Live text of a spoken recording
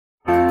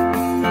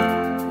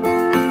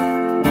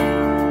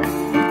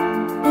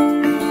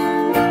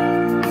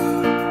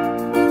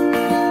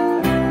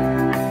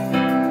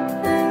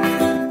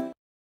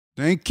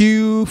Thank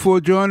you for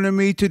joining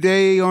me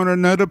today on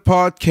another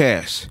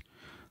podcast.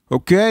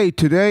 Okay,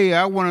 today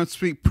I want to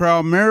speak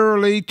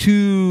primarily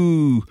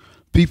to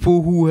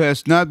people who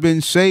has not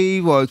been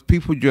saved, or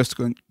people just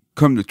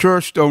come to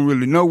church, don't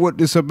really know what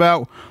this is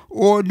about,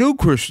 or new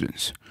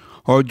Christians,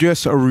 or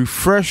just a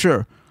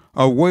refresher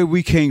of where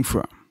we came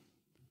from.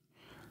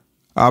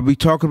 I'll be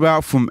talking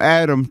about from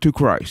Adam to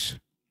Christ.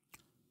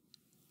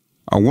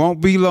 I won't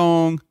be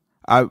long,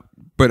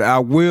 but I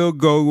will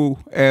go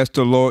as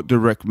the Lord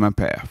direct my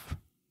path.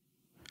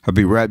 I'll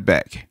be right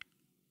back.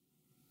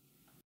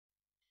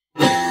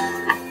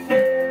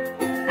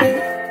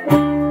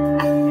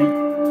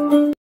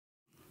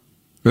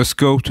 Let's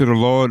go to the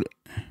Lord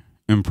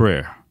in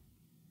prayer.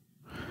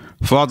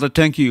 Father,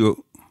 thank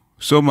you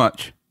so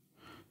much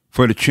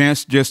for the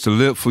chance just to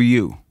live for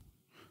you.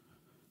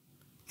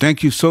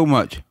 Thank you so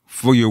much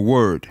for your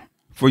word,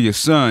 for your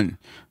son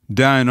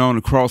dying on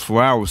the cross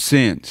for our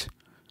sins.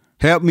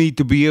 Help me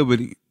to be able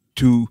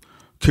to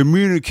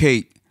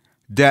communicate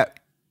that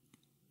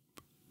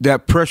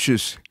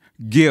precious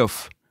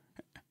gift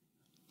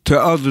to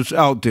others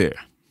out there.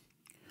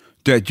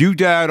 That you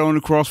died on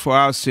the cross for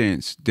our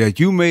sins, that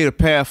you made a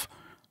path,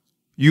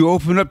 you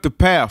opened up the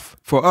path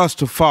for us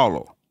to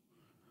follow.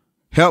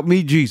 Help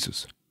me,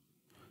 Jesus.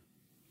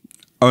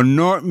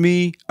 Anoint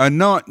me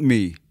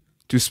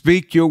to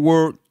speak your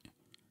word.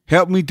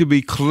 Help me to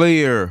be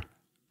clear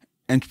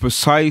and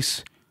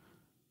precise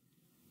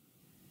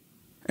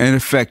and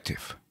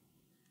effective.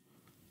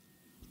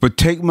 But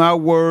take my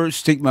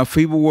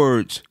feeble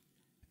words,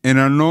 and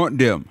anoint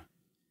them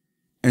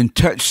and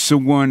touch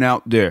someone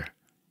out there.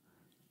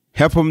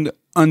 Help them to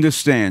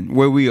understand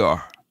where we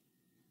are.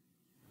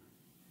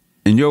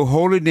 In your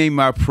holy name,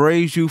 I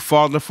praise you,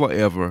 Father,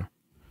 forever.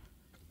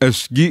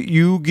 As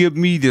you give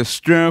me the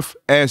strength,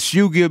 as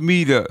you give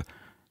me the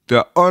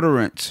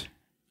utterance,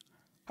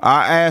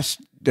 I ask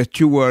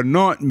that you will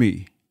anoint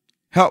me.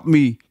 Help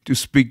me to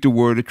speak the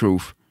word of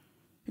truth.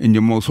 In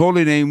your most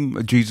holy name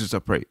of Jesus, I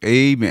pray.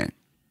 Amen.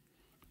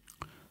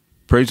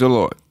 Praise the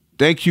Lord.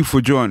 Thank you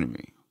for joining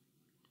me.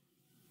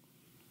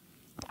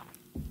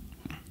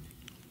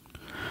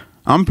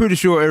 I'm pretty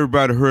sure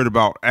everybody heard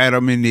about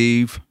Adam and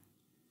Eve.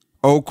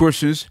 Old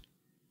Christians,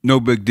 no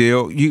big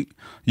deal.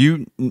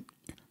 You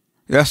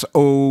that's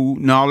old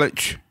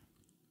knowledge,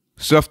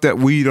 stuff that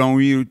we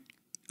don't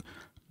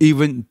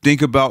even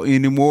think about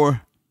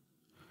anymore.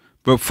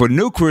 But for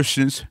new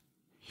Christians,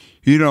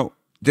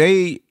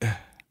 they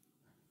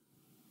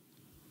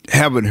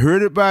haven't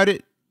heard about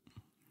it.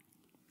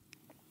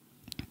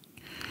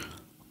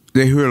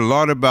 They heard a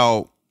lot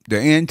about the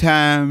end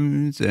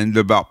times and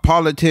about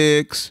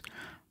politics.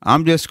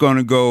 I'm just going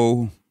to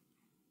go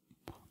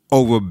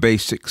over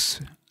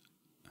basics.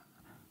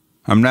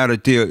 I'm not a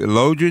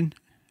theologian.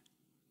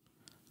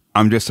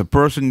 I'm just a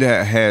person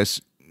that has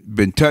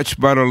been touched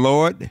by the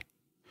Lord.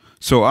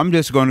 So I'm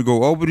just going to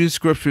go over these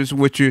scriptures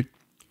with you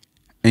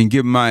and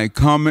give my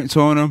comments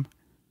on them.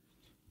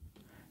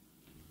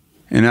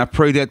 And I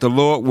pray that the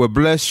Lord will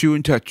bless you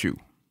and touch you.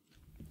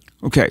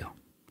 Okay.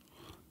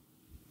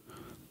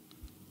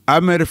 I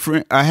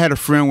had a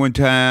friend one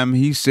time.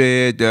 He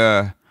said,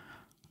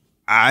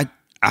 I'm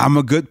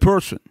a good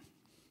person.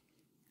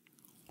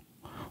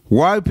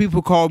 Why do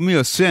people call me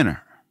a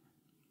sinner?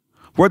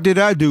 What did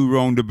I do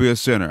wrong to be a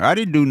sinner? I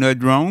didn't do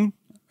nothing wrong.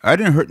 I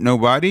didn't hurt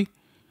nobody.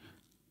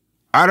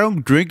 I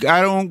don't drink.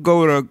 I don't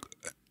go to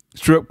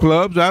strip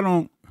clubs. I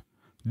don't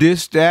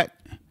this, that.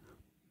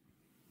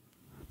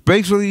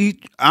 Basically,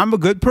 I'm a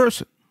good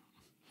person.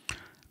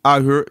 I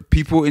heard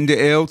people in the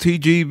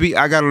LTGB,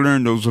 I got to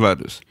learn those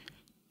letters.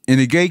 In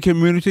the gay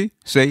community,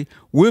 say,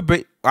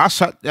 I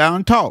sat down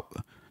and talked.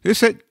 They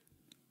said,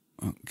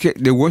 okay,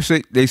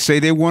 they say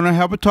they want to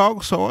have a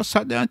talk, so I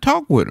sat down and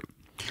talked with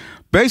them.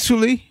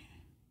 Basically,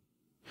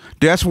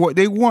 that's what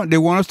they want. They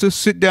want us to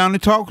sit down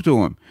and talk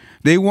to them.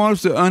 They want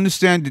us to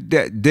understand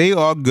that they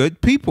are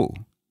good people.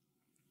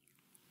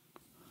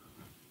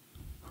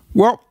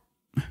 Well,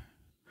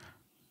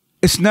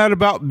 it's not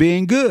about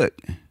being good.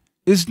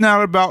 It's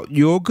not about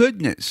your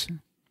goodness.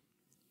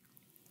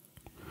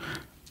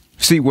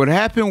 See, what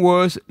happened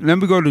was, let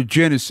me go to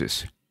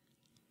Genesis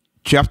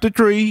chapter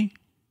 3,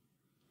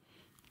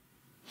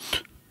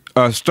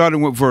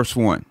 starting with verse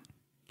 1.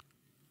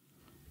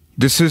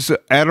 This is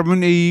Adam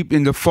and Eve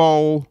in the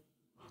fall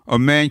of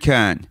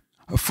mankind.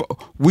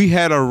 We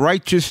had a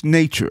righteous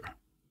nature.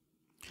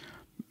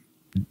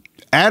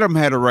 Adam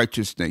had a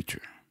righteous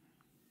nature.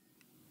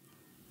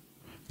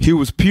 He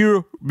was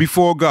pure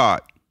before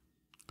God.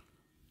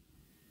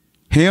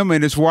 Him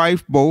and his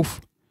wife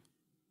both.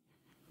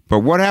 But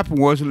what happened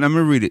was, let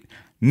me read it.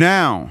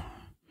 Now,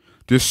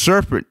 the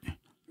serpent,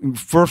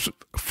 first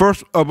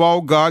of all,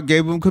 God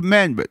gave them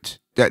commandments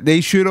that they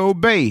should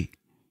obey.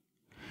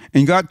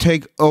 And God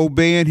take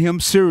obeying him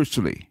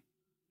seriously.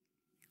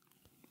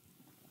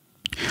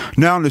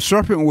 Now the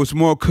serpent was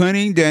more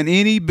cunning than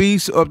any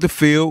beast of the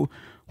field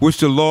which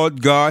the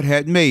Lord God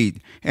had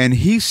made. And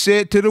he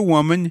said to the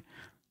woman,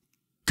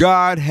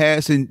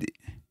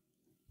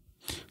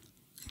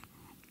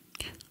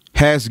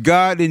 Has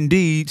God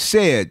indeed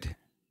said,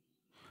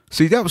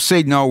 See, that was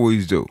Satan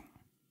always do.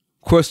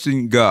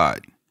 Question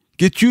God.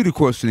 Get you to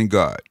questioning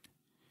God.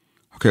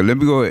 Okay, let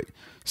me go ahead.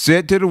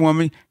 Said to the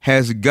woman,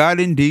 has God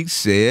indeed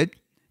said,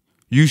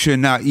 you shall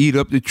not eat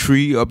up the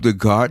tree of the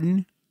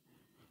garden?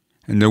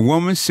 And the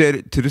woman said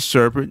it to the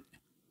serpent,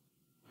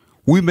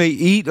 we may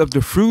eat of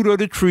the fruit of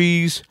the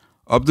trees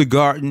of the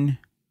garden.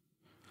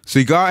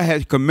 See, God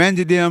had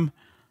commanded them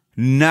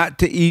not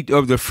to eat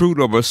of the fruit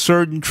of a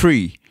certain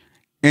tree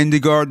in the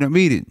Garden of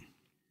Eden.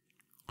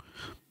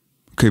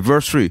 Okay,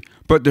 verse 3.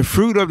 But the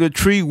fruit of the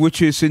tree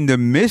which is in the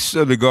midst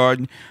of the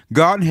garden,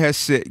 God has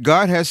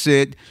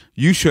said,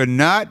 you shall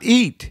not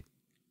eat.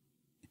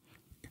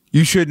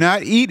 You should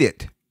not eat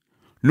it,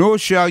 nor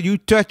shall you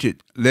touch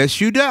it,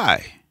 lest you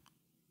die.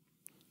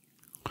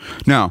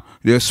 Now,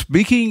 they're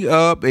speaking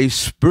of a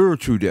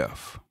spiritual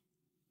death.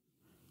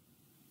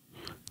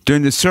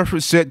 Then the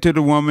serpent said to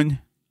the woman,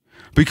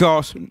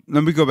 because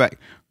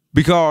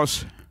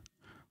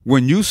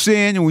when you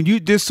sin and when you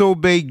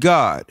disobey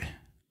God,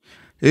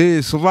 it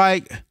is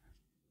like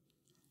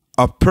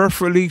a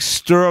perfectly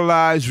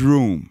sterilized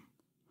room.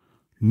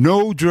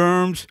 No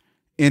germs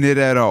in it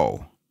at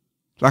all.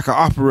 Like an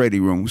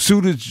operating room. As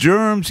soon as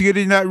germs get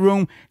in that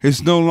room,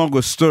 it's no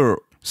longer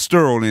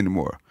sterile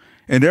anymore.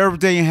 And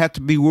everything has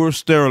to be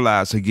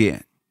sterilized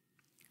again.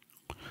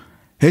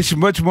 It's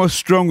much more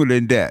stronger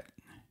than that.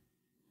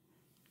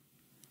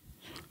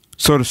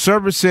 So the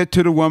serpent said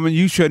to the woman,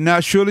 you shall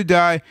not surely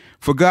die,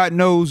 for God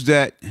knows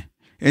that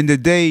in the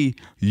day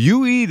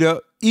you eat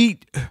of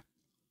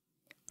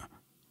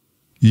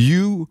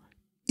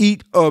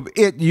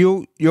it,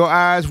 your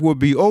eyes will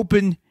be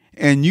open,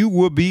 and you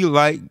will be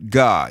like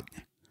God,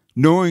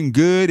 knowing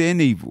good and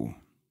evil.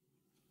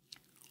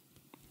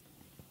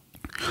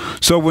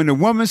 So when the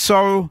woman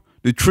saw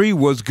the tree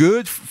was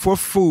good for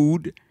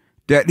food,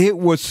 that it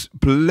was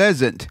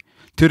pleasant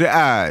to the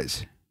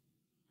eyes,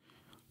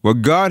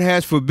 what God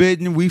has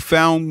forbidden, we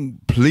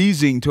found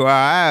pleasing to our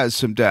eyes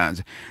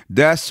sometimes.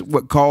 That's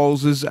what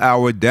causes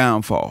our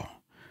downfall.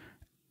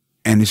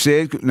 And it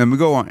says, let me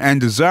go on. And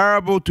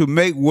desirable to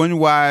make one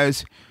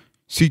wise,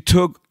 she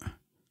took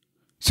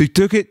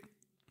it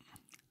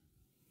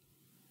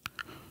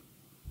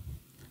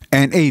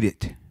and ate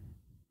it.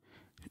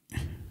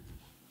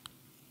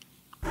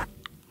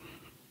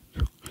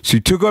 She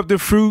took up the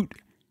fruit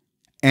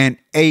and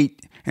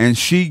ate, and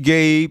she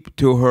gave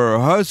to her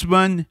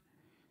husband,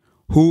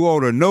 who ought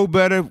to know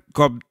better,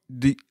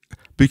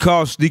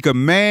 because the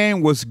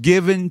command was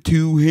given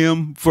to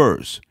him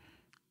first.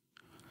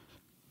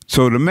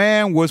 So the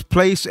man was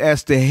placed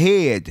as the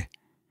head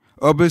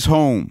of his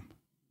home.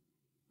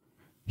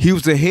 He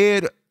was the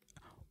head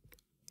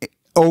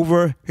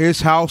over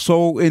his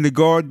household in the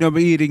Garden of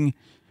Eden,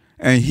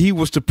 and he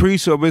was the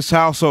priest of his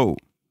household.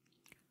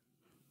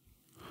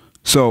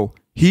 So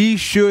he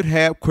should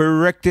have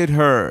corrected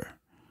her,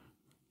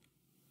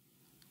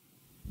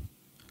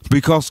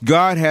 because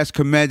God has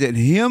commanded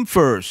him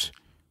first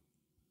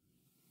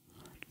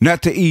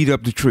not to eat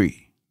up the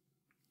tree.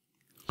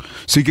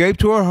 She gave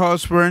to her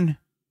husband,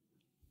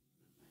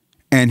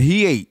 and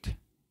he ate.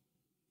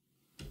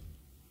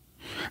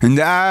 And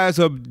the eyes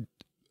of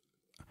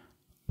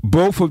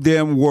both of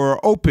them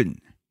were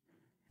open,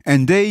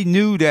 and they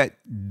knew that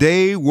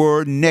they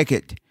were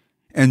naked,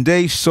 and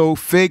they sewed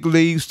fig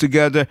leaves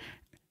together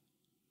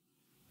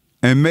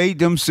and made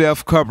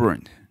themselves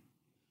covering.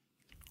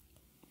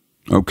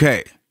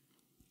 Okay.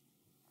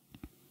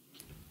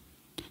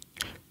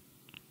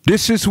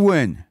 This is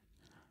when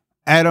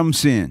Adam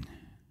sinned.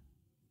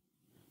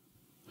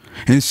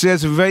 And it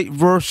says in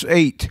verse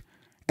 8,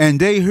 and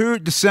they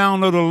heard the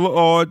sound of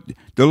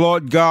the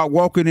Lord God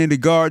walking in the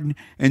garden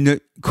in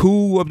the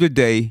cool of the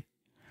day.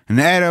 And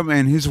Adam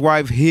and his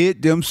wife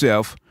hid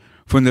themselves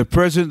from the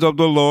presence of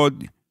the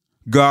Lord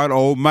God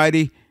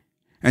Almighty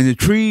and the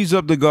trees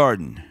of the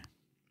garden.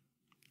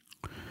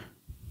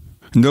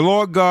 And the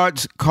Lord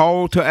God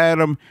called to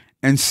Adam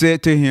and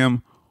said to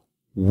him,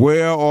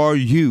 where are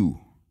you?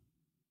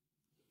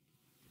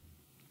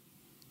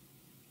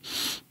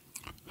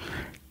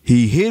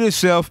 He hid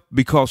himself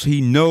because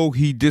he know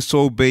he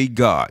disobeyed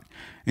God.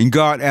 And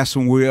God asked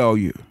him, where are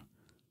you?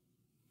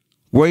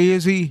 Where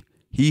is he?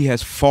 He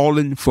has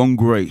fallen from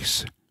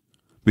grace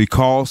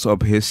because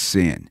of his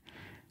sin.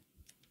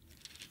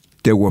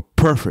 They were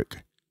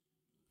perfect,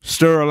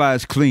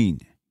 sterilized,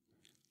 clean.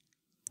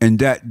 And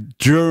that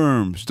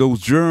those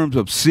germs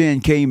of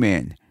sin came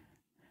in.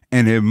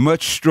 And they're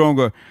much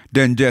stronger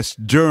than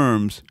just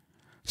germs.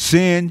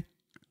 Sin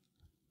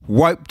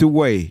wiped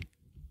away.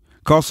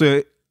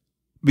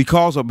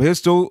 Because of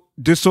his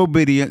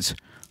disobedience,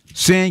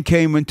 sin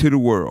came into the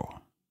world.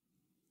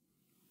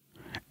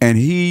 And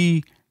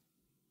he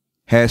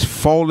has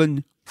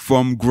fallen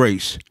from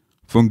grace,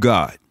 from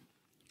God.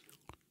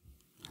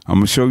 I'm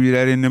going to show you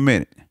that in a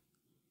minute.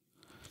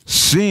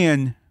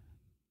 Sin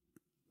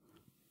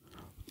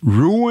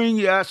ruined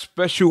that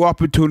special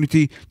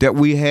opportunity that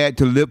we had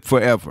to live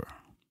forever.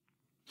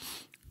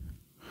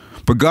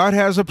 But God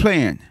has a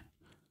plan.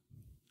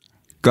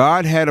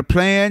 God had a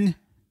plan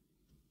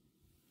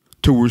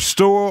to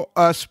restore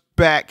us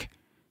back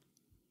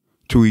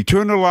to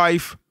eternal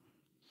life,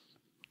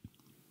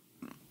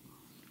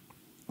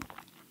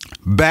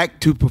 back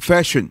to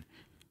perfection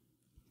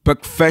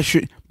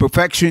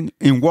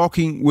in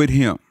walking with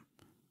him.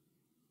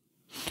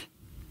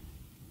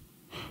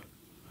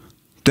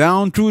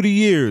 Down through the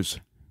years,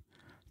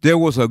 there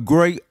was a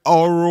great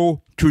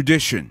oral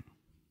tradition.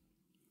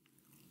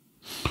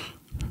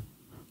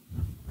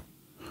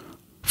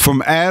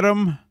 From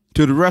Adam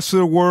to the rest of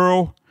the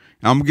world,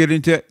 I'm going to get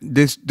into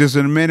this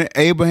in a minute,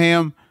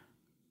 Abraham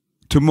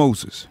to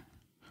Moses.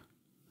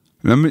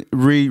 Let me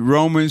read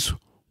Romans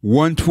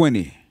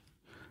 1:20.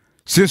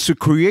 Since the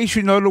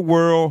creation of the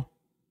world,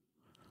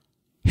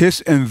 his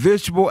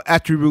invisible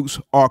attributes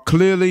are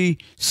clearly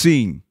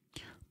seen,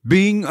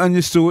 being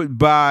understood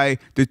by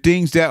the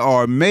things that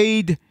are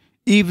made,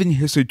 even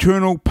his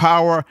eternal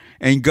power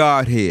and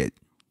Godhead,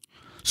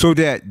 so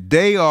that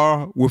they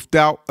are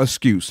without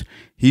excuse.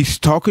 He's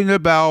talking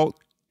about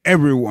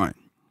everyone.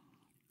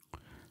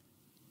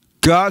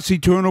 God's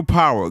eternal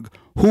power,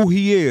 who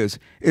he is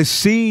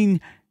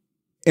seen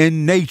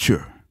in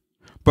nature,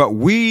 but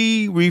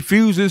we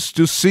refuses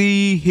to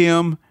see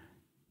him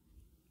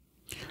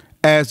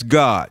as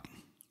God,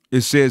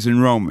 it says in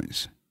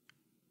Romans.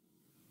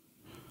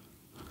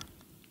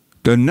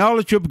 The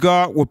knowledge of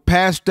God will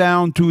pass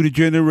down to the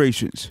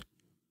generations,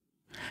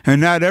 and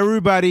not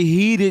everybody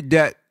heeded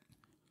that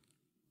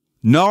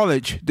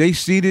knowledge. They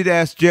see it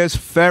as just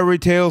fairy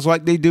tales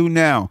like they do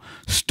now.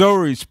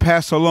 Stories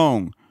pass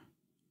along.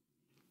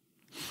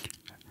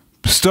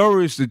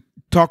 Stories that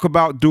talk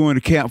about during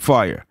the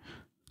campfire.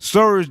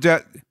 Stories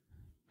that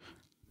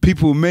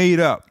people made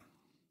up.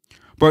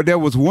 But there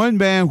was one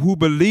man who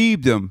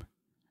believed them,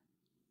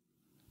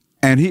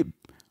 and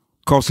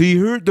because he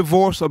heard the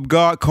voice of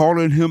God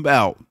calling him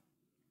out.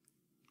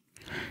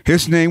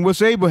 His name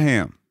was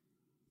Abraham.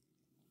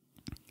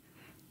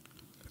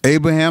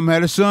 Abraham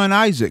had a son,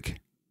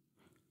 Isaac.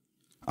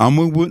 I'm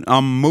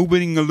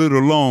moving a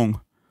little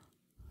long.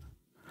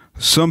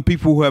 Some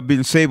people who have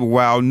been saved a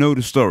while know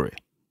the story.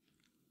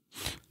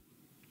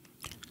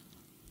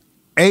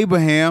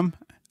 Abraham,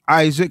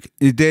 Isaac,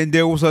 and then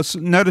there was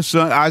another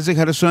son. Isaac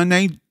had a son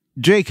named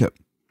Jacob.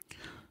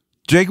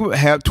 Jacob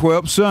had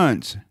 12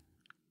 sons.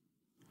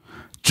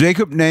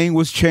 Jacob's name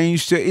was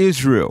changed to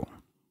Israel,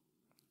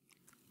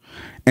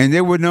 and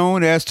they were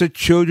known as the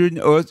children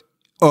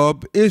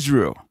of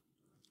Israel.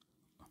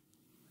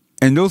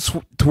 And those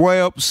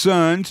 12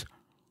 sons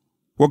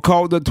were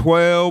called the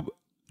 12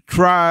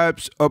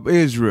 tribes of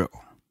Israel.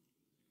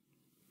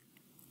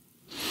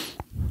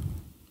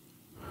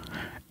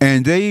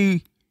 And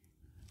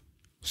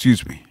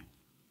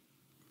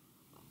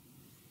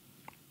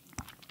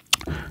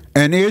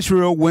and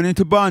Israel went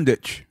into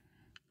bondage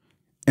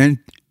in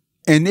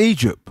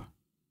Egypt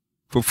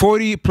for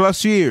 40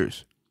 plus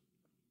years.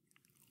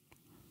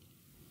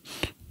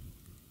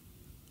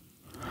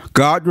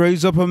 God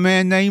raised up a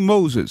man named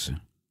Moses,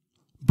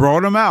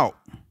 brought them out.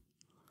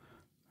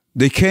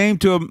 They came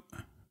to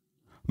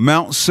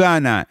Mount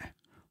Sinai,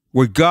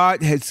 where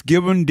God has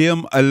given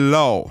them a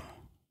law,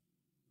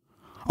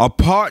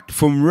 apart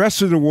from the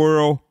rest of the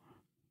world,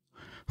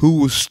 who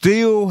was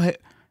still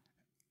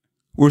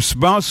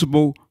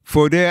responsible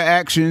for their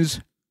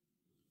actions.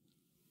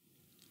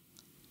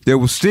 They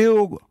were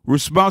still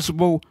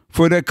responsible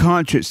for their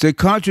conscience. Their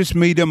conscience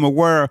made them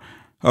aware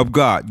of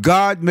God.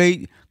 God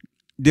made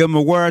them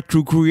aware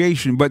through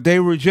creation, but they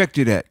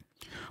rejected that.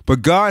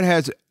 But God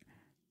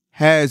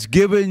has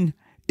given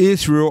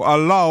Israel a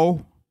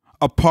law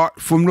apart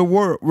from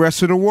the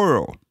rest of the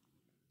world.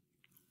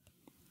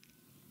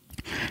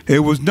 It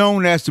was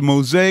known as the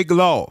Mosaic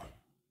Law.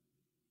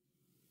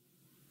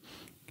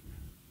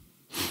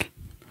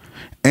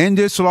 In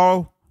this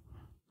law,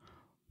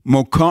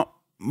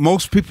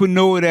 most people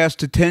know it as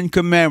the Ten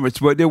Commandments,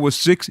 but there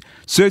was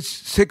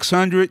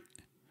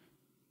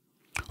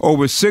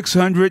over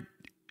 600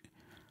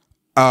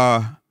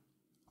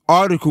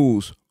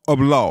 articles of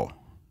law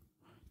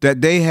that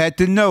they had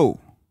to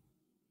know,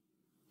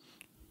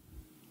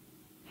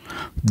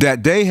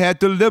 that they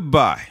had to live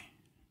by.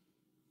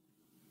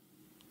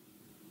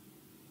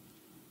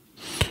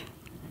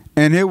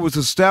 And it was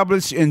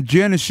established in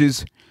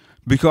Genesis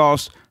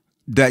because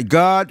that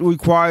God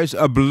requires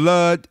a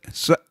blood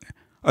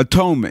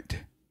atonement.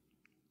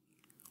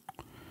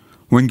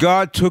 When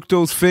God took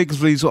those fig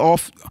leaves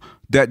off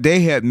that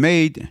they had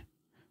made,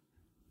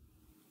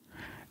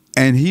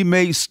 and he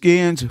made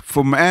skins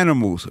from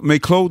animals,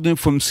 made clothing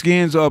from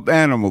skins of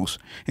animals,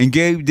 and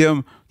gave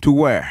them to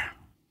wear.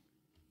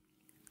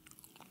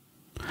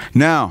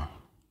 Now,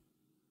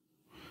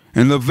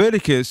 in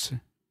Leviticus,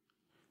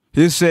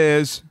 it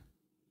says,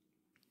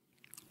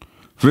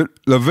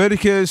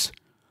 Leviticus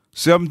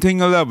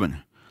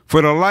 17:11,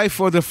 for the life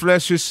of the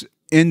flesh is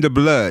in the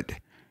blood,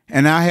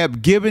 and I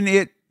have given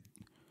it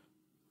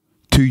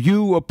to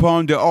you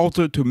upon the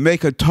altar to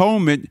make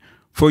atonement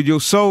for your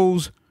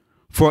souls,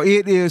 for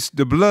it is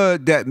the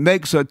blood that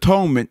makes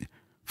atonement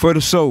for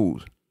the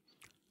souls.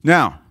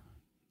 Now,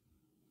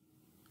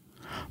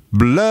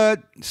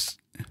 blood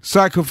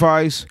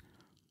sacrifice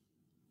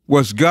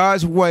was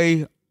God's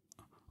way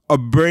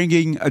of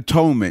bringing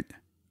atonement.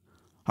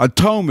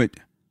 Atonement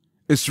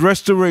is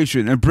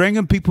restoration and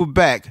bringing people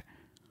back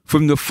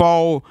from the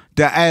fall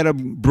that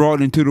Adam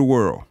brought into the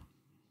world.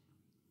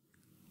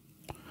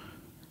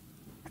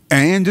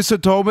 And in this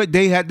atonement,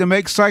 they had to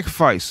make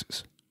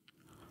sacrifices.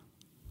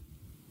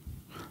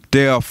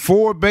 There are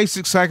 4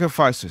 basic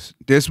sacrifices.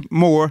 There's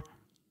more.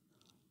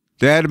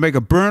 They had to make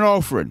a burnt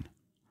offering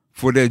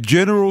for their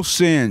general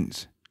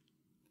sins.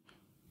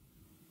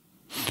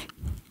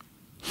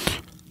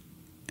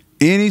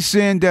 Any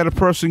sin that a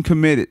person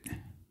committed,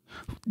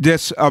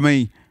 that's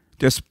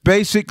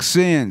basic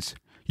sins.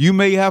 You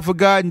may have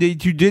forgotten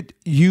that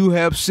you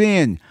have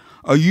sinned,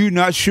 or you're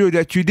not sure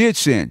that you did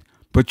sin,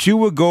 but you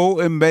will go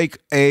and make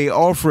a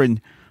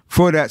offering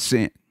for that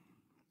sin.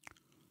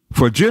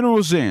 For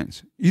general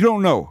sins, you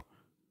don't know.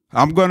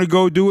 I'm going to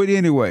go do it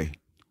anyway.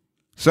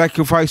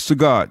 Sacrifice to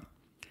God.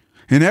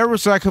 In every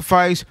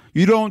sacrifice,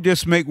 you don't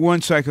just make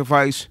one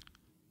sacrifice.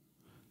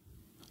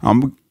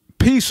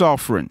 Peace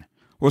offering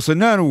was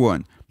another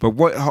one.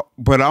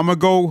 But I'm going to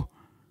go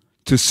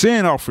to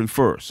sin offering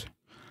first.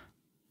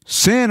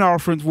 Sin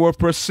offerings were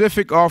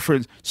specific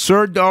offerings,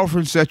 certain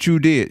offerings that you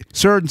did,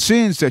 certain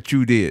sins that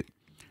you did.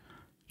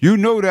 You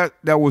know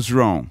that was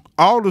wrong.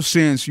 All the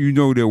sins, you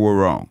know they were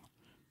wrong.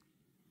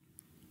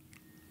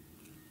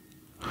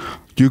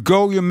 You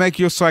go, you make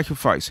your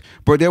sacrifice.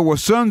 But there were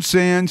some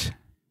sins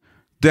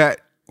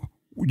that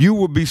you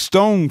would be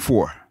stoned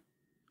for.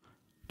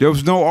 There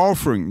was no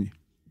offering.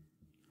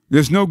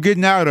 There's no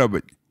getting out of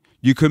it.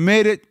 You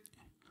commit it,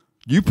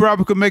 you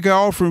probably could make an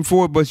offering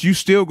for it, but you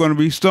still going to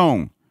be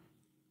stoned.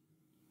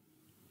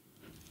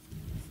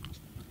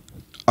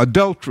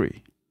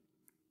 Adultery.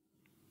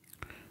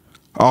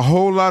 A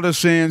whole lot of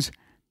sins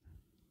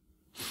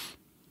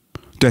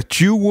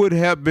that you would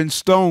have been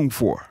stoned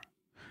for.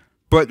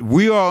 But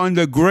we are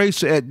under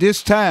grace at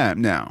this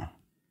time now.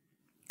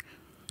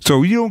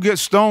 So you don't get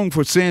stoned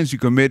for sins you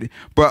committed.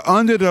 But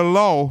under the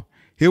law,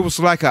 it was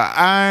like an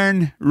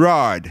iron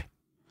rod.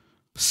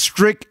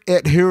 Strict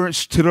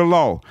adherence to the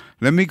law.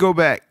 Let me go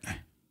back.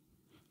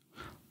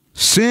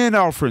 Sin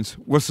offerings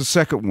was the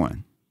second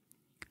one.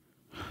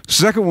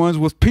 Second one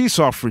was peace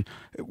offering.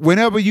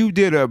 Whenever you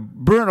did a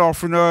burnt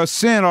offering or a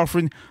sin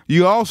offering,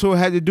 you also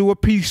had to do a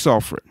peace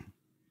offering.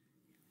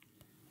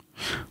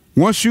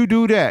 Once you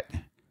do that,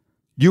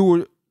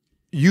 you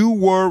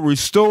were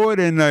restored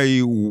in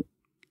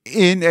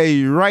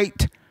a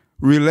right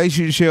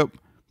relationship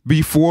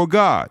before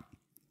God.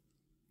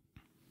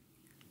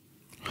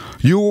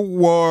 You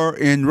were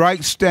in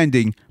right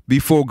standing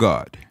before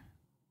God.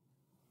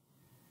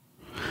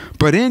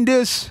 But in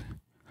this,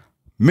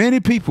 many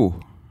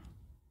people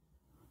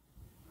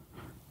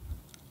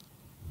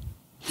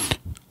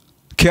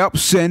kept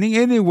sinning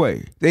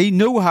anyway. They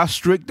knew how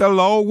strict the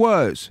law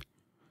was.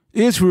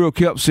 Israel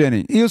kept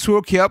sinning.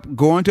 Israel kept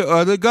going to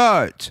other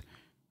gods.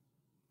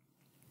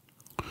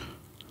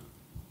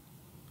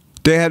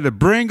 They had to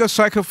bring a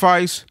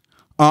sacrifice,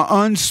 an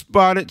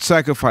unspotted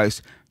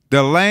sacrifice.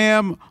 The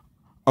lamb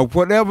of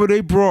whatever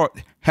they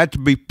brought had to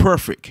be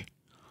perfect,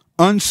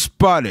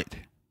 unspotted.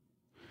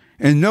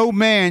 And no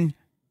man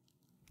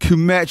could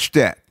match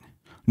that.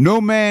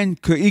 No man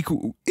could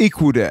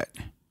equal that.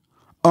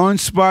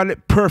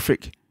 Unspotted,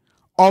 perfect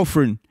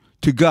offering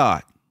to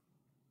God.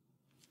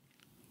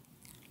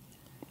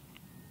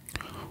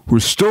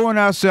 Restoring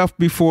ourselves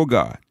before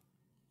God.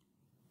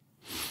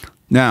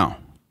 Now,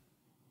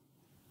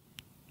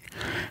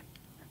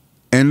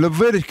 in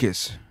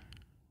Leviticus,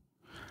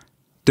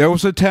 there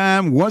was a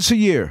time once a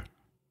year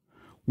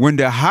when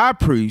the high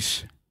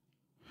priest,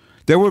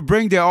 they would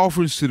bring their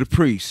offerings to the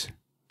priest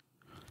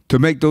to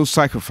make those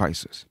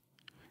sacrifices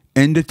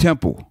in the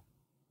temple.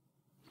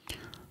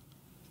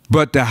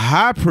 But the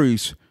high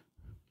priest,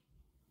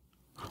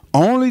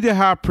 only the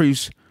high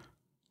priest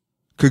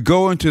could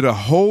go into the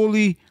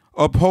Holy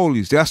of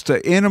Holies. That's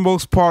the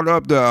innermost part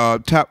of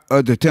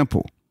the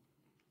temple.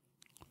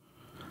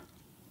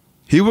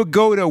 He would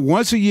go there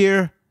once a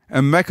year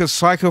and make a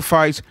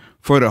sacrifice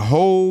for the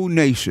whole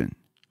nation.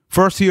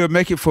 First, he would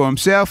make it for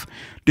himself.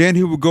 Then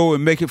he would go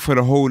and make it for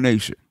the whole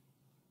nation.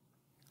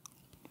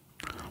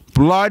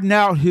 Blotting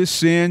out his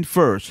sin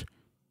first.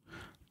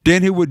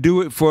 Then he would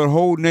do it for the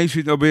whole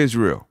nation of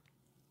Israel.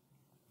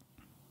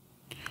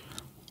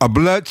 A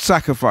blood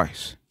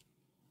sacrifice.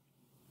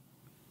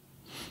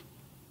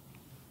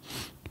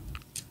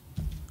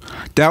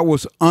 That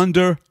was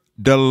under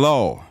the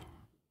law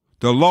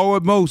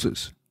of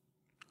Moses.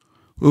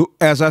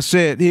 As I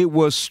said, it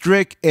was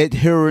strict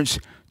adherence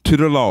to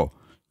the law.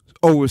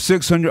 Over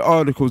 600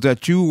 articles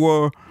that you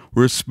were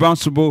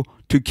responsible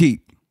to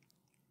keep.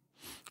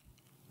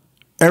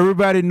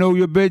 Everybody know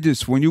your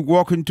business when you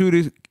walk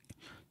into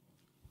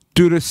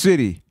the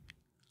city,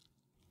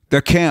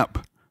 the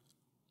camp,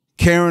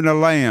 carrying a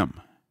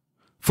lamb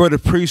for the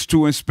priest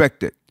to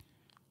inspect it.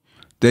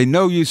 They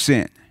know you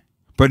sinned.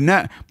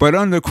 But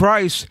under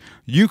Christ,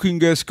 you can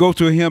just go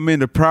to him in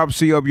the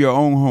privacy of your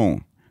own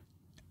home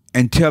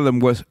and tell him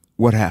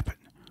what happened,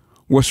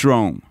 what's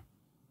wrong.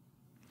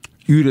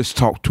 You just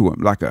talk to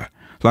him like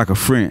a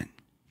friend.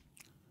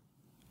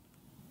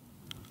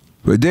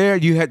 But there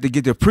you had to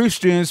get the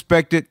priest to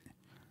inspect it.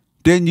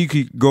 Then you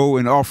could go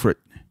and offer it.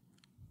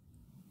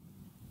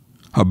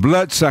 A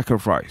blood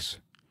sacrifice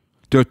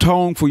to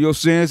atone for your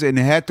sins, and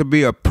it had to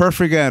be a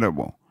perfect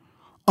animal,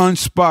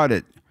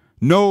 unspotted,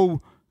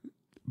 no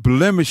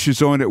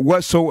blemishes on it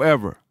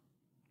whatsoever.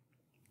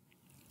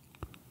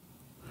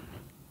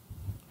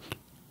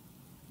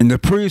 And the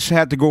priest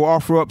had to go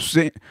offer up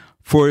sin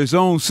for his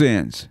own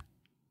sins.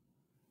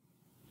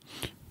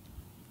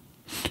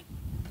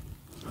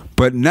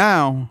 But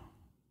now,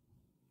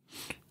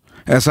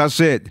 as I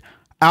said,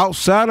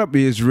 outside of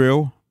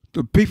Israel,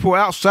 the people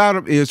outside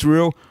of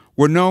Israel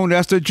were known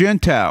as the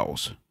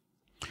Gentiles.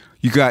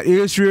 You got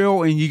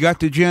Israel and you got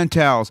the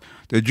Gentiles.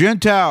 The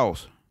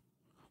Gentiles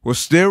were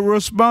still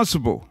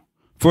responsible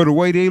for the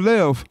way they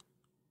live,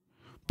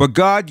 but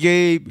God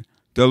gave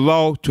the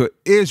law to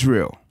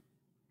Israel.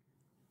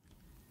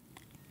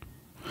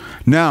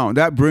 Now,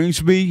 that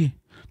brings me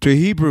to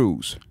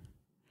Hebrews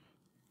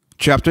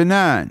chapter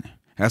 9.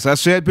 As I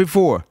said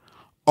before,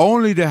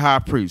 only the high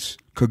priest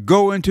could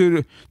go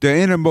into the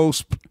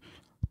innermost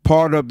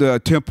part of the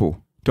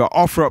temple to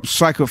offer up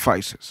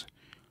sacrifices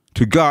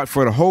to God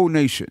for the whole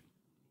nation.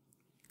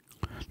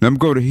 Let me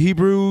go to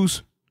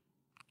Hebrews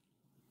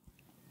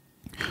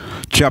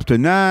chapter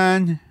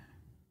 9,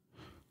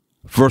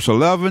 verse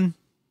 11.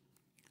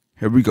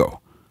 Here we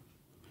go.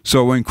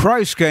 So when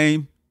Christ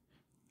came,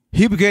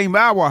 he became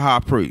our high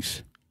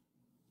priest.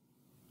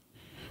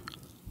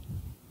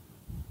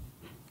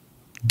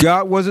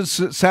 God wasn't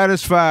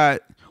satisfied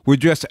with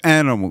just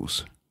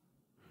animals.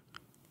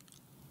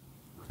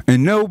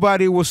 And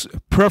nobody was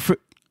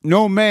perfect.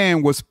 No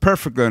man was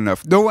perfect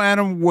enough. No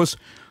animal was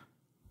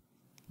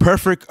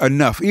perfect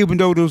enough. Even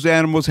though those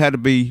animals had to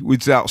be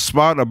without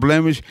spot or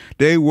blemish,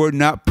 they were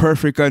not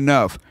perfect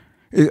enough.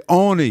 It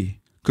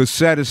only could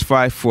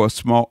satisfy for a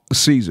small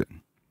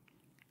season.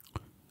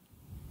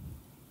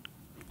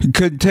 He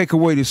couldn't take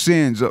away the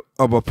sins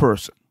of a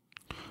person.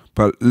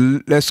 But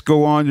let's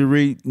go on to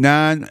read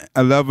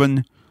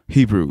 9:11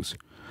 Hebrews.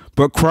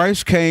 But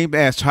Christ came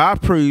as high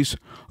priest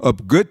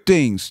of good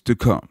things to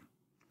come,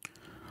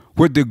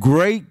 with the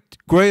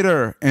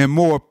greater and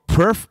more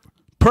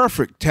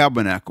perfect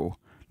tabernacle,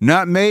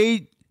 not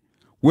made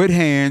with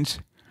hands,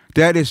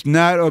 that is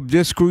not of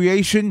this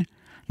creation,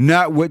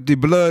 not with the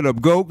blood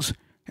of goats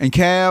and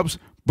calves,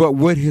 but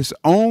with his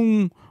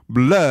own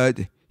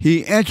blood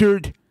he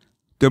entered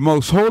the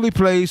most holy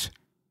place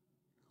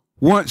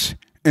once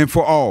and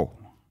for all,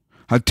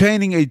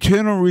 attaining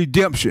eternal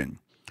redemption.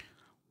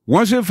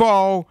 Once and for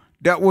all,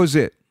 that was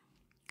it.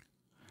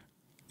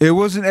 It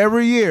wasn't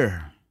every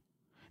year.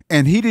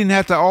 And he didn't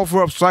have to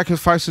offer up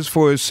sacrifices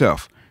for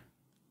himself.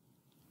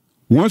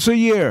 Once a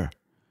year,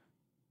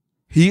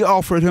 he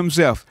offered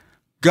himself.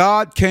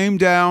 God came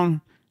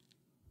down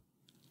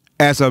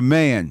as a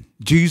man,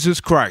 Jesus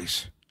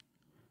Christ.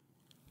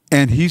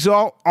 And he's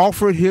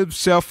offered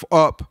himself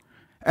up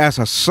as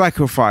a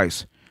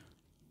sacrifice,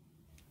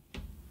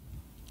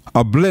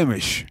 a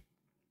blemish.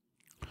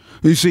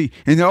 You see,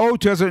 in the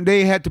Old Testament,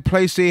 they had to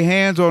place their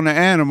hands on the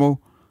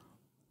animal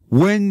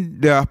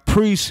when the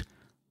priest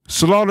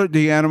slaughtered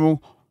the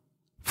animal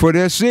for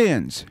their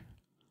sins.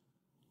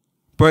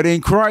 But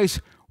in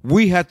Christ,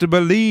 we have to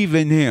believe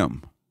in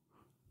him.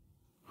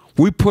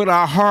 We put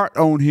our heart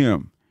on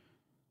him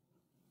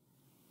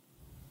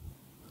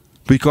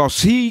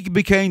because he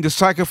became the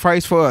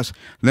sacrifice for us.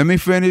 Let me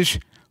finish.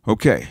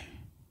 Okay.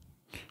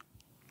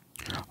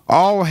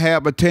 All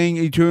have attained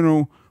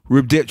eternal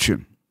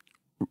redemption.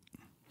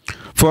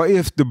 For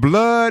if the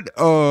blood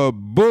of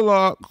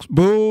bullocks,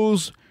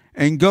 bulls,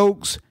 and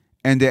goats,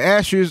 and the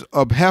ashes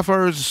of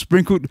heifers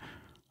sprinkled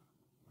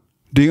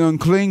the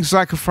unclean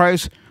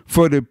sacrifice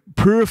for the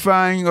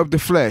purifying of the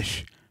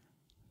flesh.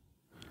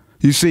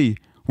 You see,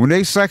 when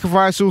they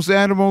sacrificed those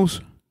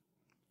animals,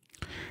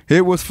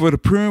 it was for the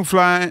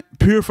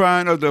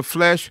purifying of the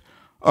flesh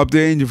of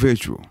the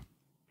individual.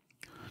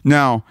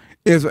 Now,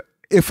 if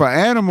an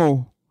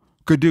animal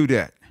could do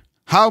that,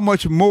 how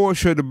much more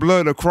should the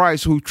blood of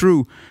Christ, who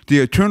through the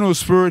eternal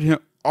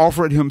Spirit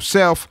offered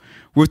himself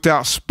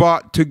without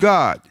spot to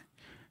God,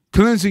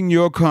 cleansing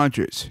your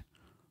conscience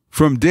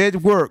from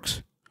dead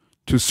works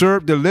to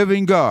serve the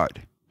living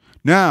God.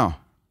 Now,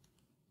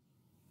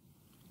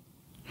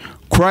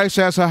 Christ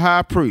as a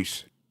high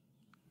priest,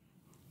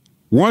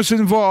 once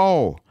and for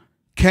all,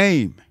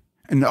 came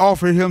and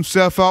offered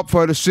himself up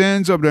for the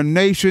sins of the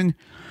nation.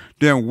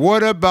 Then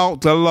what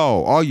about the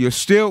law? Are you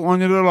still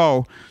under the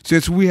law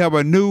since we have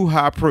a new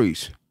high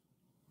priest?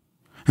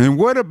 And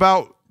what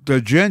about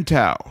the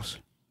Gentiles?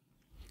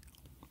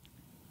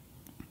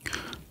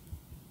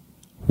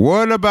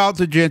 What about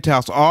the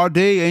Gentiles? Are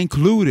they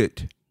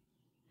included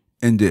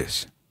in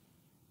this?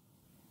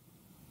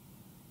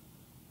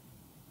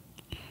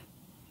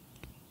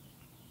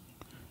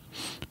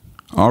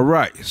 All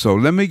right, so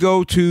let me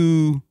go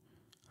to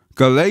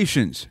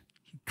Galatians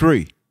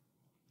 3.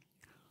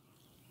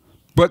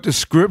 But the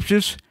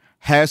scriptures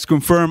has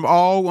confirmed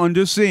all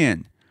under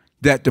sin,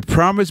 that the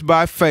promise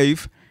by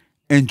faith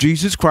in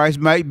Jesus Christ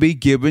might be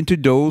given to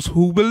those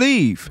who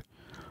believe.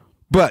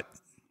 But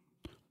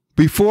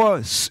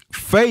Before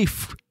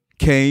faith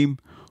came,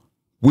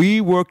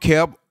 we were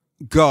kept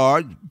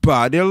guarded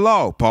by the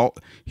law. Paul,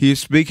 he is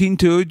speaking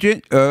to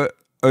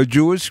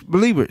Jewish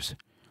believers,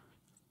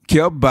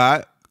 kept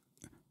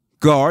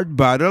guarded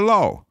by the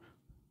law,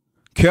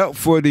 kept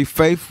for the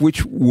faith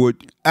which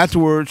would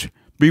afterwards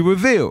be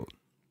revealed.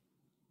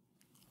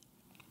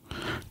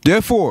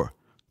 Therefore,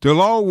 the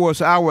law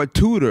was our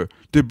tutor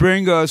to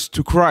bring us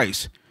to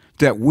Christ,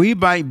 that we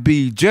might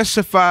be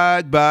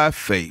justified by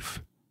faith.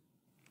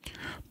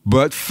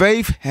 But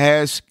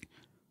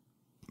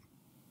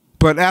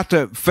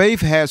after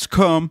faith has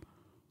come,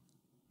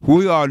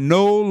 we are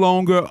no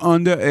longer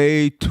under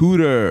a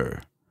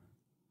tutor.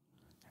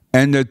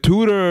 And the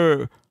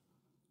tutor,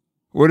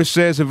 what it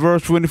says in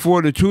verse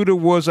 24, the tutor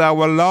was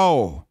our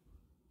law.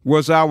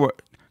 The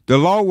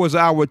law was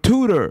our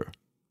tutor.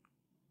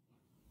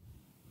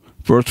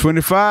 Verse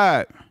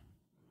 25,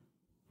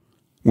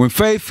 when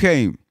faith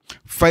came,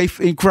 faith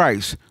in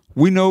Christ,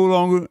 we no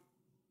longer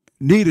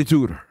need a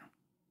tutor.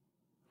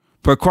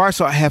 For Christ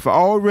hath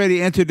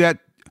already entered that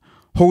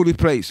holy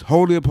place,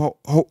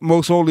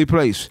 most holy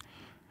place,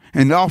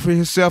 and offered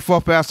himself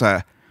up as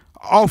an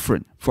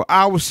offering for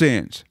our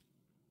sins.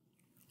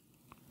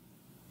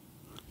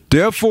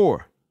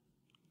 Therefore,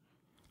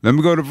 let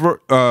me go to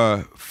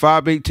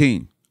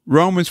 5:18,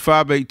 Romans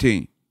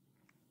 5:18.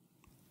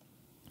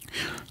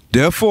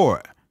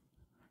 Therefore,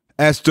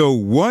 as though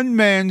one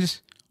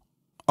man's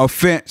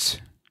offense,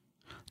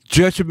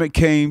 judgment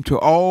came to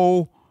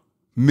all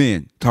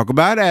men. Talk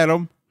about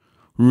Adam,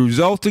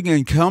 resulting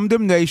in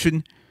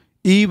condemnation,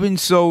 even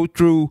so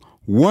through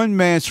one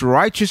man's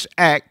righteous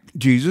act,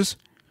 Jesus,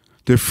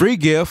 the free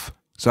gift,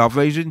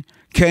 salvation,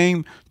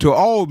 came to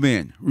all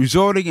men,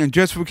 resulting in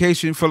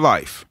justification for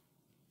life.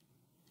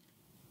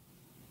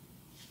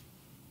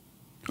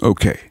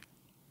 Okay.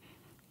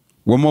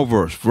 One more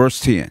verse, verse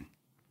 10.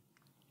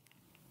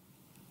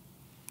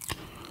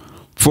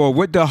 For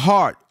with the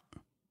heart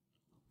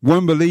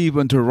one believe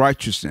unto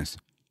righteousness,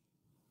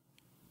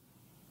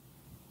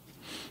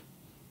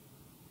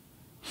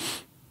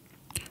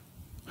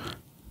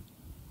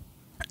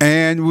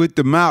 and with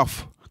the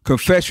mouth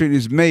confession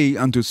is made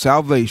unto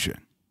salvation.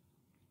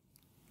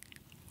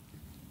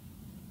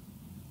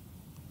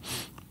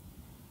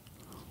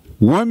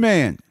 One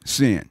man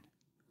sinned,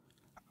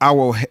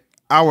 our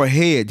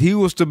head. He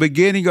was the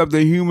beginning of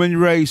the human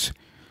race.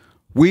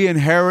 We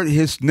inherit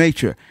his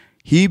nature.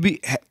 He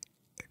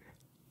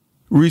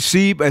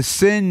received a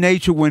sin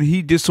nature when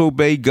he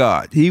disobeyed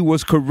God. He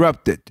was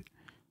corrupted.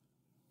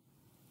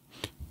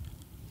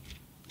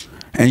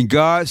 And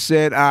God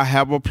said, I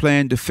have a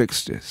plan to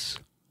fix this.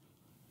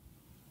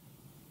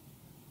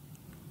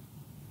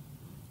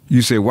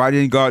 You say, why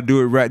didn't God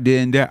do it right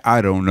then and there?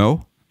 I don't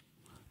know.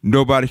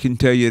 Nobody can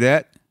tell you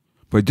that.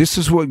 But this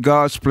is what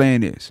God's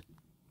plan is.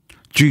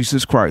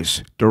 Jesus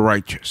Christ, the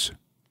righteous.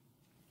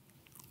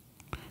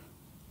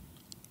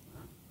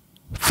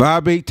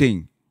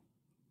 5:18.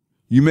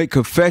 You make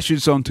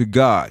confessions unto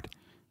God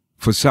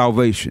for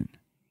salvation.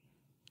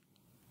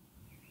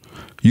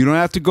 You don't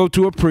have to go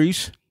to a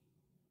priest,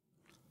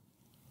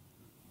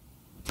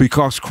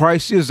 because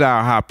Christ is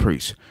our high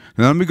priest.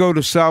 Now let me go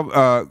to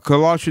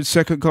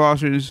 2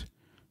 Corinthians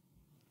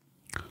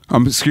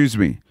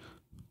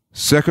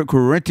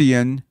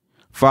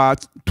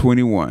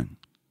 5:21.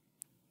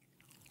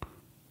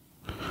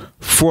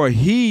 For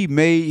he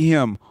made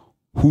him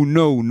who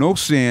know no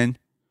sin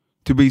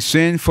to be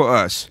sin for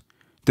us,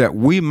 that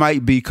we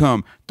might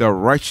become the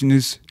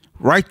righteousness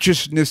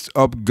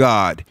of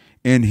God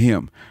in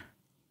him.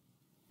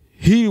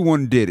 He the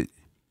one did it.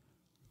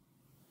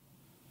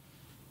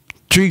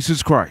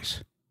 Jesus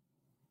Christ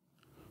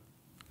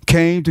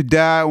came to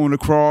die on the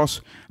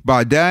cross.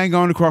 By dying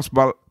on the cross,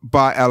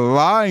 by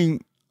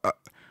allowing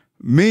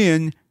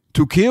men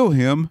to kill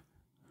him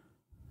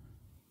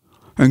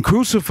and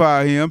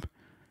crucify him,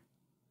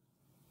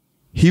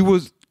 he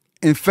was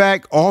in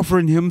fact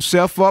offering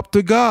himself up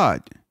to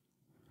God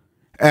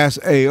as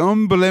a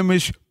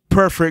unblemished,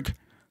 perfect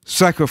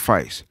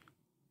sacrifice,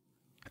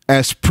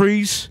 as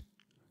priest,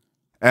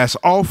 as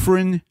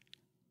offering,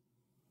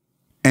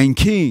 and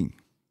king.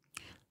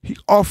 He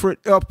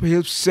offered up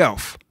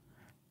himself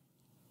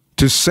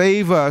to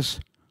save us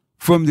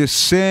from the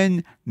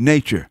sin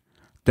nature.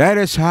 That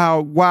is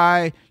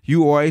why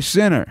you are a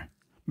sinner,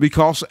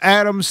 because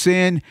Adam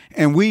sinned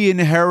and we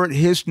inherit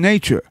his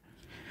nature.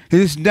 It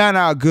is not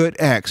our good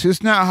acts.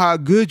 It's not how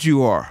good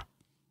you are.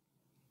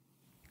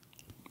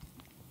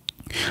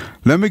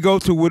 Let me go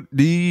to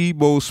the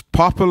most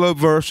popular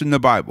verse in the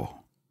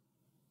Bible.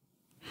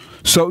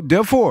 So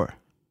therefore,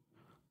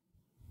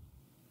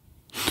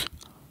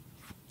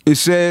 it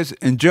says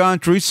in John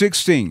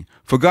 3:16,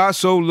 for God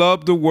so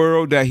loved the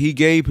world that he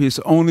gave his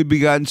only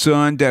begotten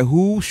Son, that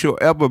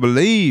whosoever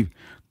believe,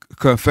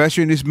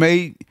 confession is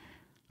made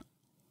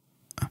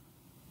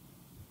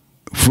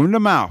from the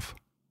mouth,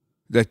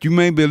 that you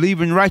may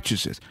believe in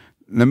righteousness.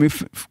 Let me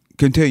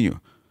continue.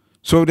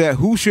 So that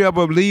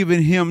whosoever believe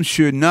in him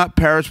should not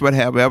perish but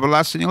have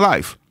everlasting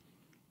life.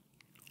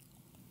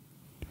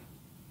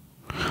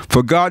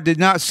 For God did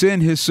not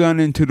send his Son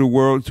into the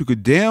world to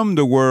condemn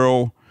the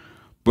world,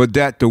 but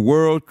that the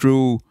world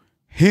through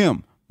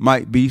him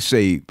might be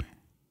saved.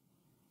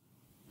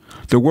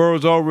 The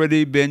world's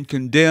already been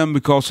condemned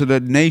because of the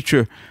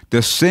nature,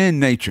 the sin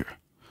nature.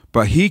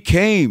 But he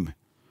came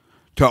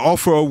to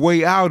offer a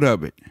way out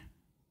of it.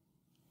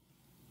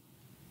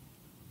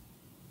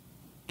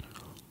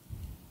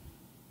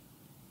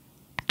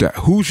 That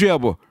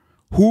whosoever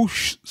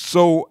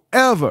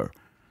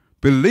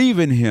believe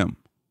in him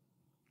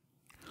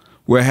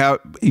will have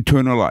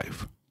eternal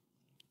life.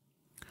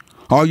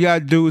 All you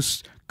gotta do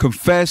is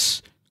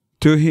confess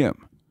to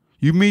him.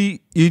 You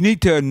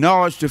need to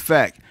acknowledge the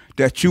fact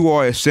that you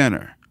are a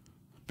sinner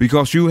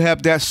because you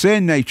have that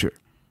sin nature.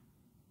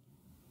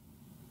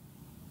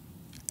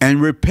 And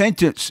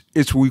repentance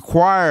is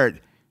required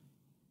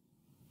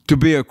to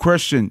be a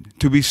Christian,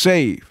 to be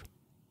saved.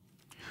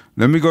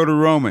 Let me go to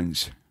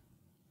Romans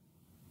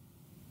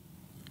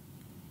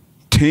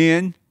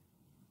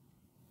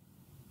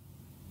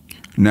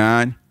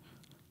 10:9.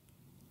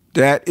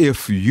 That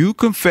if you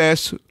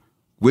confess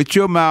with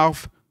your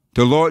mouth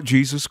the Lord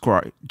Jesus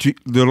Christ,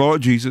 the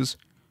Lord Jesus,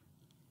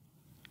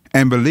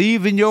 and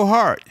believe in your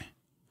heart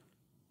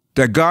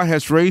that God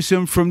has raised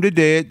him from the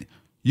dead,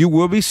 you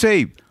will be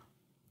saved.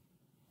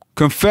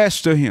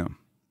 Confess to him.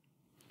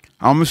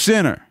 I'm a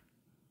sinner.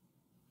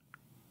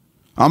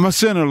 I'm a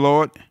sinner,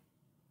 Lord.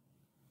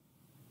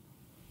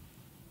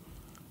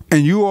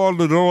 And you are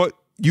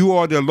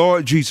the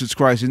Lord Jesus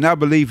Christ, and I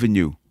believe in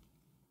you.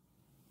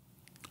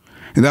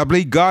 And I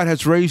believe God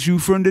has raised you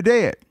from the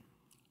dead.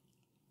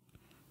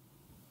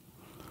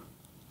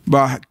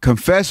 By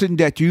confessing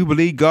that you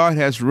believe God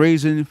has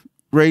raised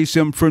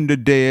him from the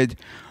dead,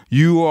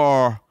 you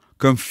are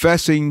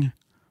confessing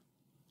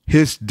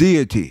his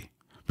deity,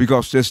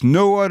 because there's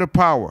no other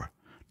power.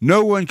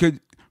 No one could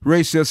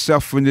raise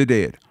himself from the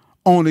dead.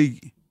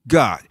 Only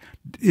God.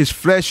 His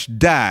flesh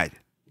died,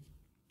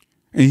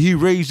 and he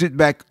raised it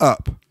back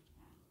up.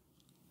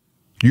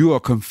 You are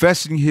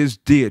confessing his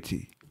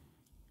deity.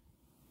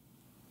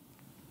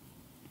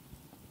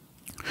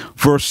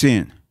 Verse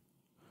 10.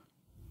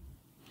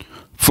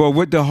 For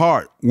with the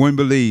heart one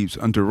believes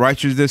unto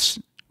righteousness,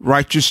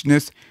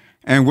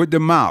 and with the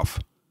mouth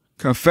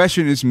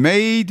confession is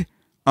made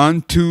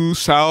unto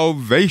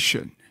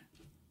salvation.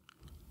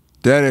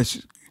 That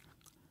is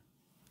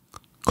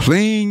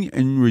clean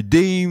and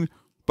redeemed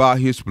by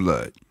his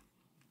blood.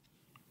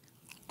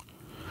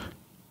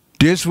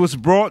 This was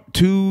brought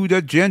to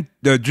the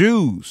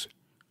Jews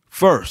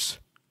first.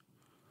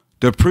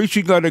 The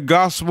preaching of the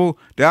gospel,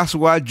 that's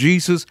why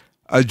Jesus,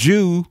 a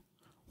Jew,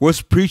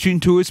 was preaching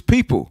to his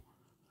people.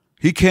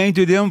 He came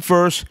to them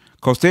first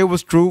because they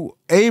was through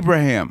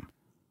Abraham.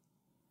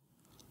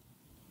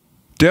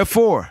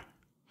 Therefore,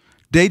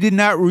 they did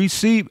not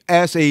receive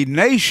as a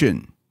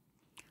nation,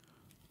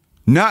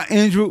 not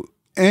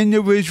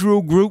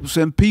individual groups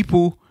and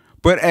people,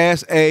 but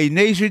as a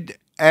nation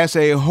as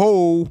a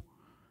whole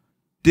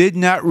did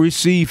not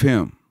receive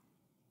him.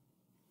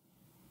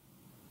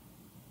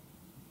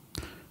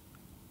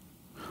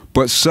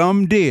 But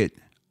some did.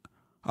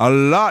 A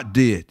lot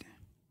did.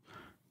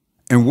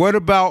 And what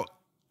about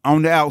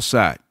on the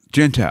outside?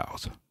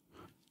 Gentiles.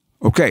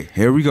 Okay,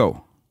 here we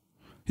go.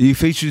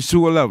 Ephesians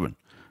 2:11.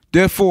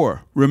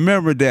 Therefore,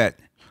 remember that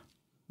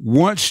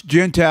once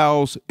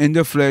Gentiles in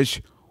the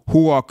flesh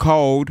who are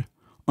called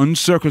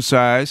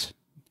uncircumcised,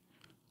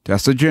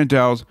 that's the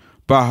Gentiles,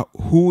 by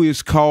who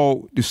is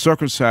called the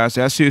circumcised,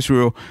 that's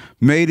Israel,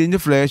 made in the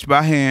flesh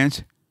by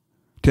hands,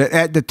 that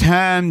at the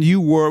time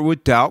you were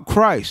without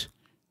Christ,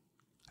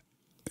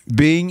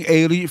 being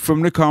alien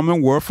from the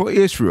commonwealth of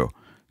Israel,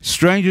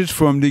 strangers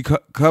from the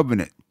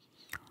covenant,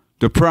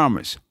 the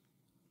promise,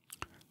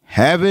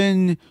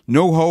 having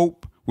no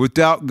hope,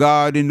 without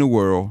God in the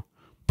world.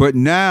 But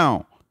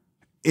now,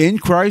 in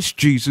Christ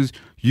Jesus,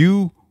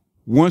 you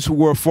once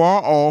were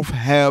far off,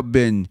 have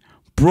been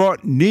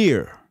brought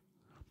near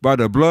by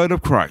the blood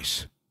of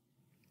Christ.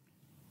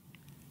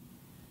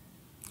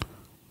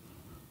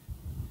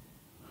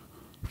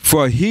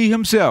 For he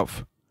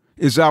himself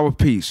is our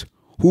peace,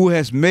 who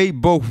has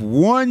made both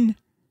one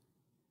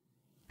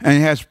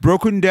and has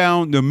broken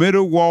down the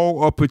middle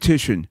wall of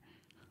partition,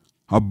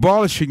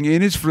 abolishing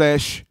in his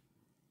flesh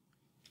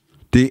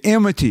the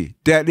enmity,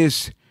 that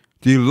is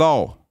the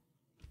law,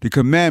 the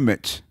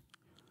commandments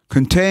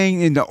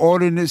contained in the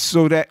ordinance,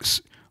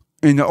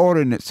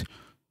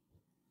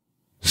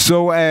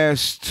 so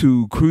as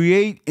to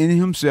create in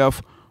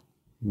himself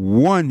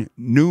one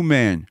new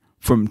man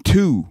from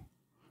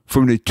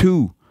the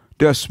two,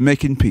 thus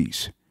making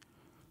peace.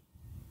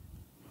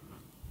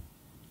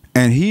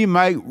 And he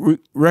might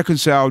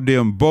reconcile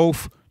them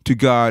both to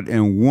God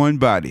in one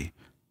body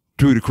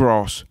through the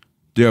cross,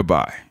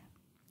 thereby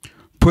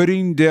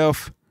putting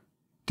death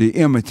the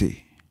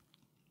enmity.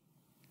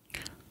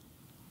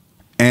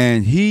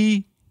 And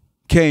he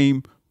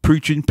came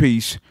preaching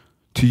peace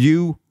to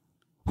you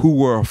who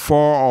were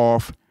far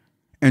off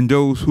and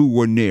those who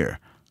were near.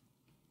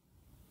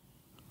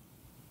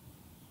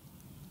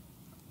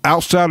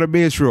 Outside of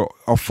Israel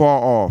are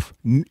far off,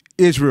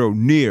 Israel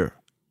near.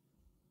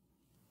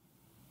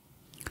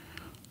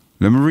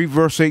 Let me read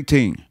verse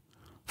 18.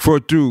 For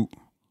through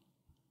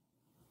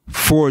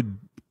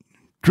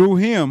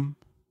him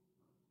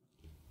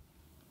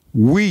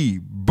we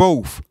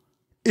both,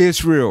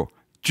 Israel,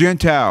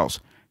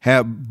 Gentiles,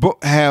 have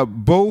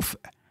both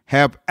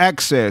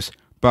access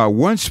by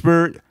one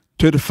Spirit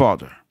to the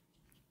Father.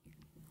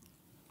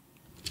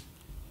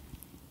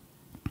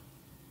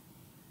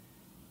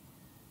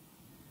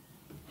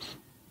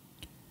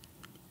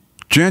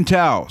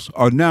 Gentiles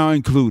are now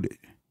included.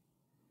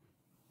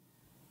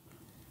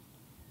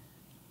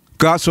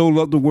 God so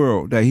loved the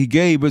world that he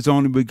gave his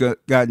only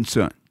begotten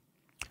Son.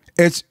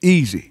 It's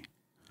easy.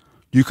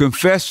 You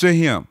confess to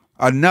him,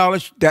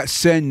 acknowledge that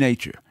sin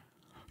nature.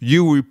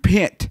 You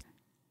repent.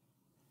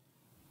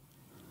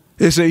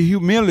 It's a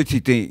humility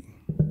thing.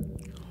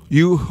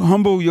 You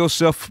humble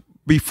yourself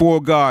before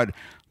God.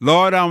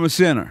 Lord, I'm a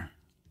sinner.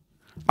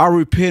 I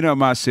repent of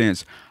my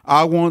sins.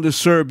 I want to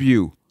serve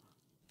you.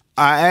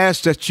 I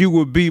ask that you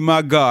will be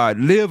my God.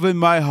 Live in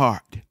my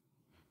heart.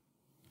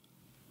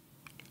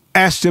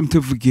 Ask him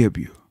to forgive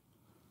you.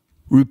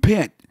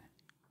 Repent,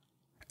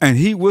 and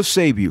he will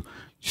save you.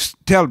 Just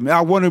tell him, I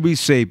want to be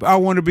saved. I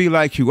want to be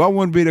like you. I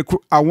want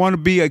to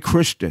be a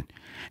Christian,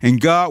 and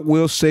God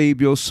will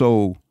save your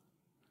soul,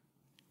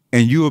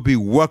 and you will be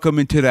welcome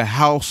into the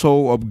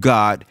household of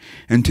God,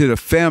 into the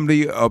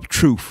family of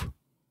truth.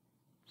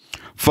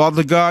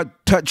 Father God,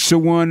 touch the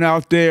one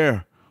out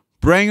there.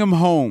 Bring him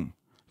home.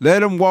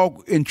 Let him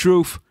walk in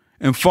truth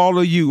and follow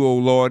you, O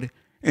Lord.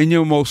 In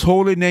your most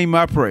holy name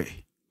I pray.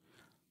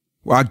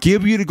 Well, I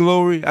give you the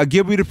glory, I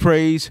give you the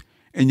praise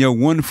in your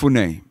wonderful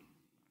name.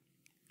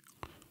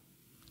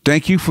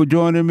 Thank you for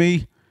joining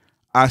me.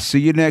 I'll see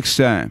you next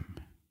time.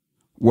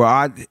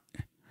 Well,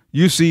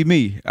 you see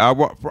me. I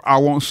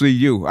won't see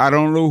you. I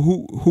don't know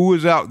who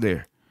is out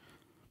there.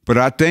 But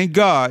I thank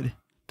God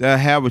that I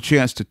have a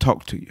chance to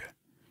talk to you.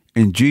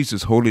 In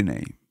Jesus' holy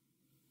name.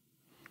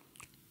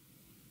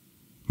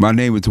 My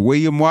name is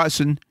William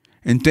Watson,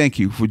 and thank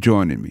you for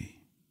joining me.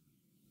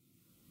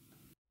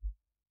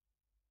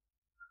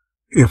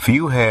 If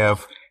you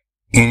have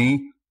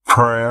any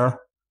prayer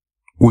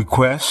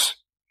requests,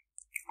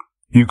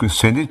 you can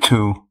send it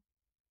to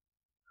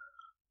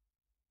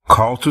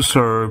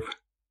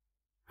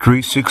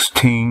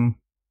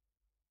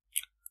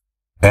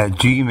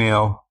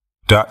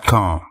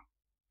calltoserve316@gmail.com.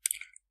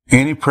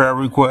 Any prayer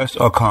requests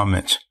or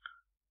comments,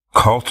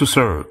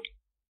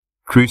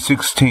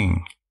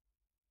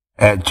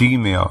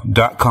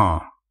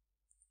 calltoserve316@gmail.com.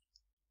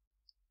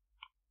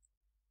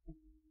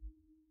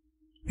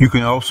 You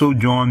can also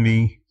join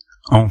me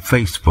on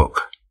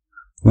Facebook,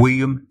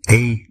 William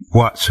A.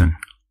 Watson,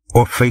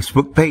 or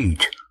Facebook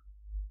page,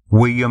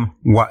 William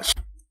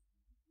Watson,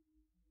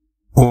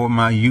 or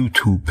my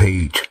YouTube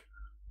page,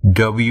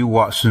 W.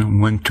 Watson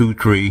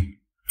 123,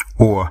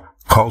 or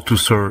Call to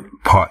Serve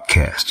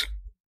Podcast.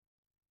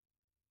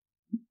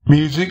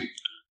 Music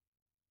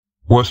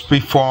was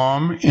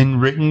performed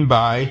and written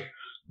by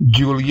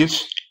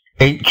Julius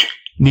H.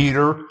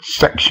 Nieder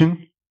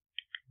Section.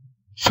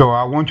 So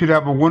I want you to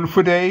have a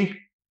wonderful day.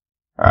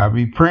 I'll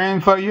be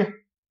praying for you.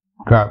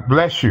 God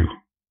bless you.